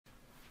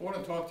I want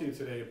to talk to you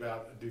today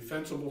about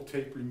defensible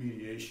tape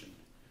remediation,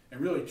 and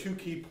really two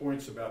key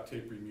points about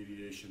tape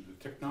remediation: the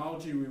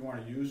technology we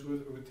want to use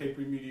with tape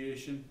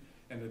remediation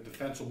and the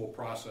defensible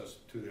process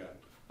to that.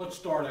 Let's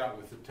start out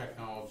with the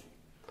technology.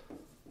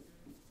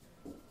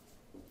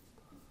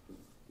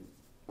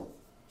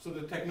 So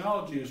the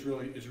technology is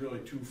really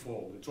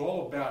twofold. It's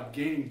all about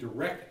gaining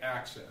direct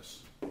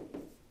access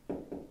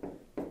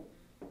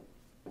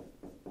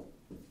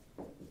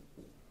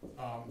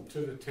to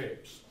the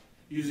tapes.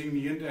 Using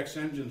the Index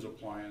Engines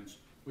appliance,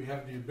 we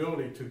have the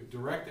ability to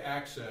direct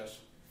access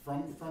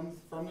from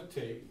the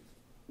tape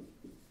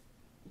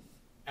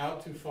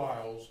out to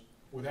files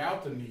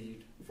without the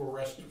need for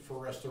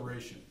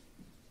restoration.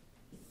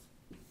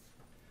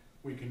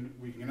 We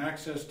can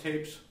access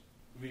tapes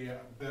that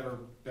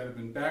have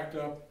been backed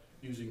up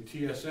using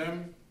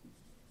TSM,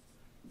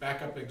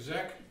 Backup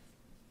Exec,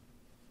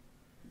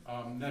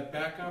 Net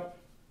Backup,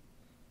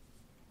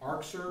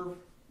 ArcServe,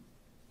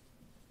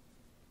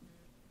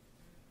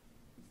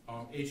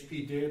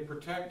 HP Data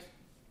Protect,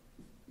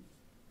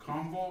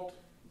 Commvault,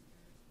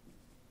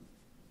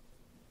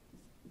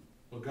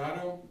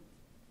 Legato,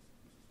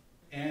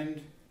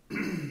 and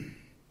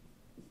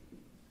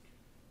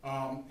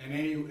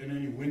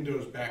any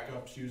Windows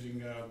backups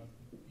using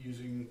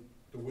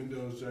the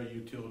Windows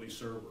utility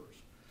servers.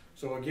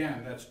 So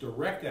again, that's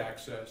direct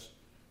access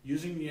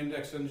using the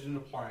Index Engine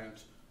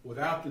appliance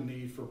without the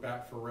need for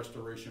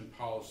restoration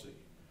policy.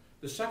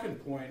 The second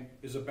point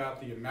is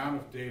about the amount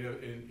of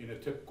data in a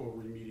typical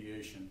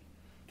remediation.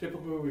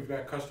 Typically, we've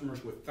got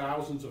customers with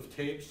thousands of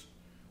tapes,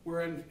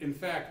 where in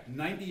fact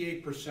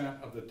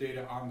 98% of the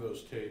data on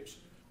those tapes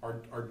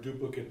are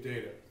duplicate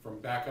data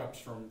from backups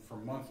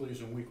from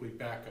monthlies and weekly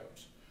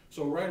backups.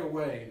 So right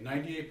away,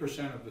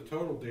 98% of the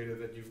total data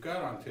that you've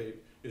got on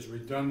tape is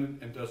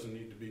redundant and doesn't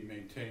need to be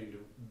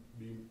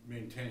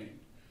maintained.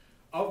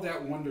 Of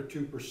that 1 to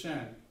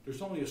 2%,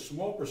 there's only a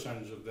small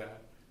percentage of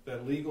that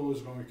legal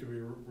is going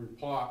to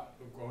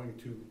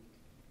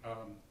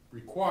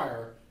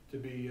require to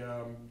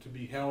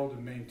be held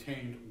and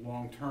maintained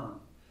long term.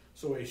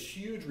 So a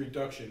huge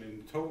reduction in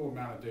the total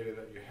amount of data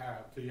that you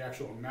have to the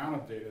actual amount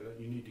of data that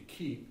you need to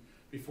keep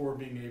before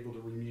being able to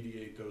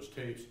remediate those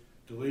tapes,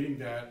 deleting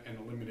that and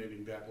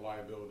eliminating that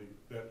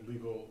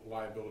legal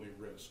liability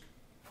risk.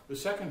 The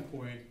second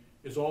point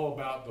is all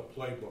about the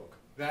playbook,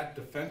 that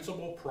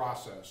defensible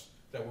process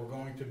that we're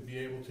going to be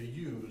able to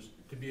use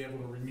to be able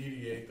to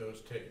remediate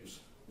those tapes.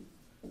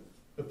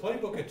 The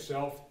playbook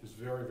itself is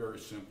very, very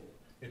simple.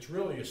 It's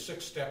really a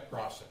 6-step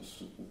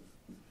process.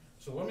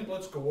 So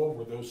let's go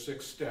over those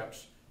 6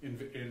 steps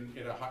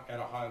at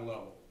a high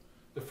level.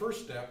 The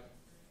first step,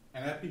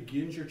 and that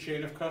begins your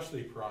chain of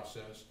custody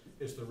process,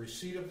 is the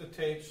receipt of the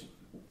tapes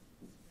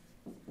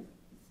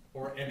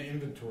or an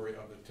inventory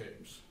of the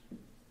tapes.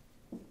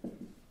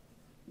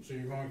 So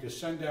you're going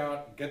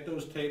to get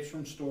those tapes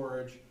from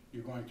storage.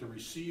 You're going to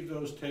receive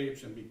those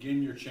tapes and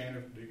begin your chain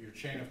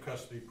of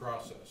custody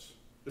process.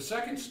 The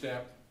second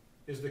step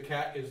is the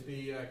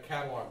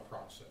catalog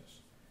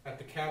process. At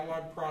the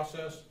catalog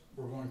process,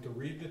 we're going to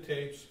read the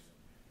tapes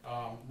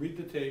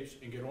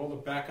and get all the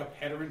backup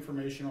header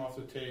information off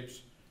the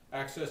tapes,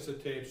 access the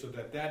tapes so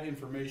that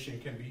information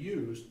can be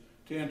used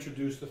to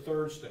introduce the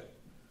third step.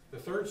 The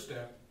third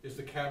step is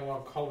the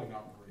catalog culling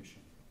operation.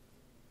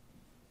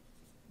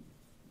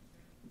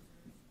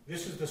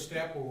 This is the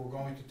step where we're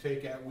going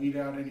to weed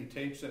out any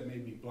tapes that may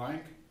be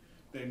blank,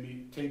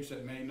 tapes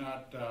that may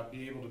not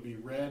be able to be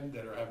read,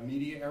 that have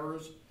media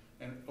errors,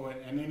 and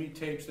any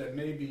tapes that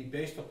may be,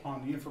 based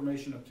upon the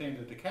information obtained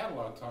at the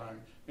catalog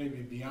time, may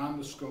be beyond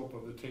the scope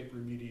of the tape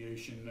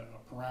remediation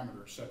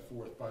parameters set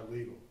forth by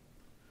legal.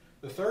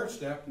 The third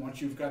step,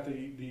 once you've got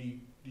the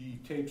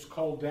tapes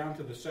culled down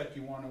to the set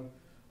you want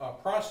to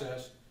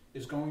process,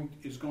 is going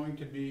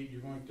to be,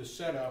 you're going to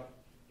set up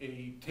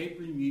a tape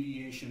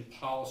remediation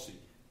policy.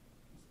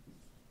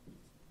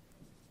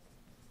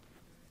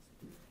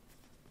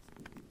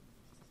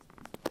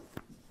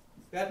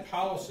 That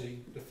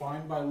policy,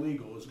 defined by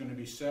legal, is going to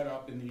be set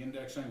up in the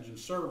Index Engine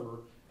server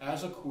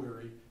as a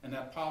query, and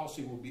that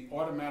policy will be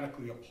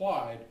automatically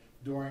applied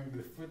during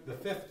the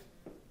fifth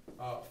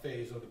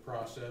phase of the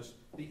process,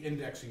 the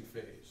indexing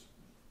phase.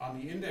 On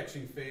the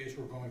indexing phase,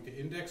 we're going to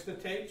index the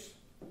tapes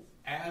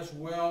as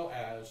well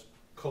as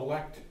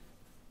collect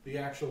the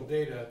actual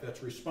data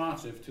that's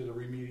responsive to the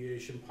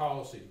remediation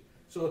policy.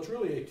 So it's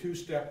really a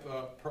two-step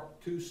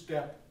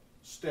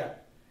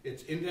step.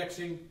 It's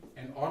indexing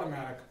and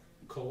automatic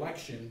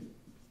collection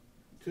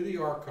to the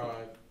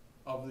archive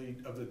of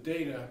the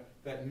data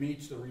that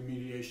meets the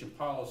remediation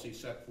policy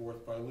set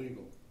forth by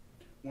legal.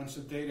 Once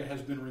the data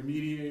has been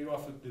remediated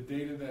off of the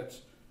data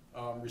that's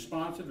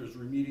responsive, is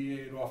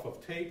remediated off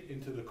of tape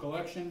into the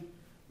collection,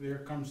 there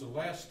comes the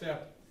last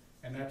step,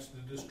 and that's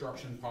the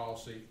destruction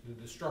policy, the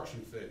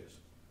destruction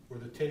phase, where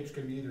the tapes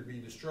can either be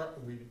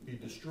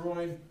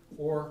destroyed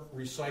or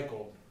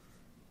recycled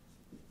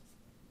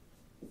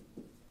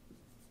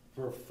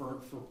for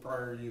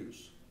prior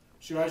use.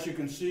 So as you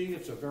can see,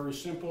 it's a very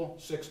simple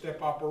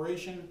 6-step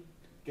operation.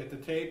 Get the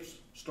tapes,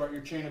 start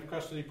your chain of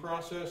custody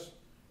process,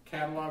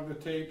 catalog the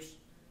tapes,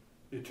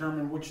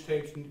 determine which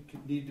tapes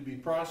need to be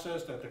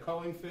processed at the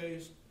culling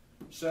phase,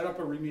 set up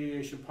a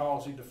remediation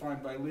policy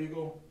defined by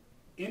legal,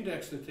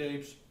 index the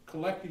tapes,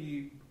 collect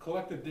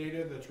the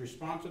data that's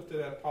responsive to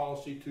that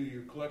policy to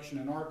your collection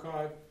and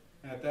archive,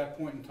 and at that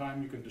point in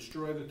time you can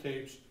destroy the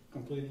tapes,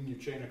 completing your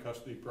chain of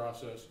custody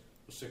process,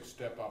 a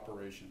 6-step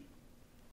operation.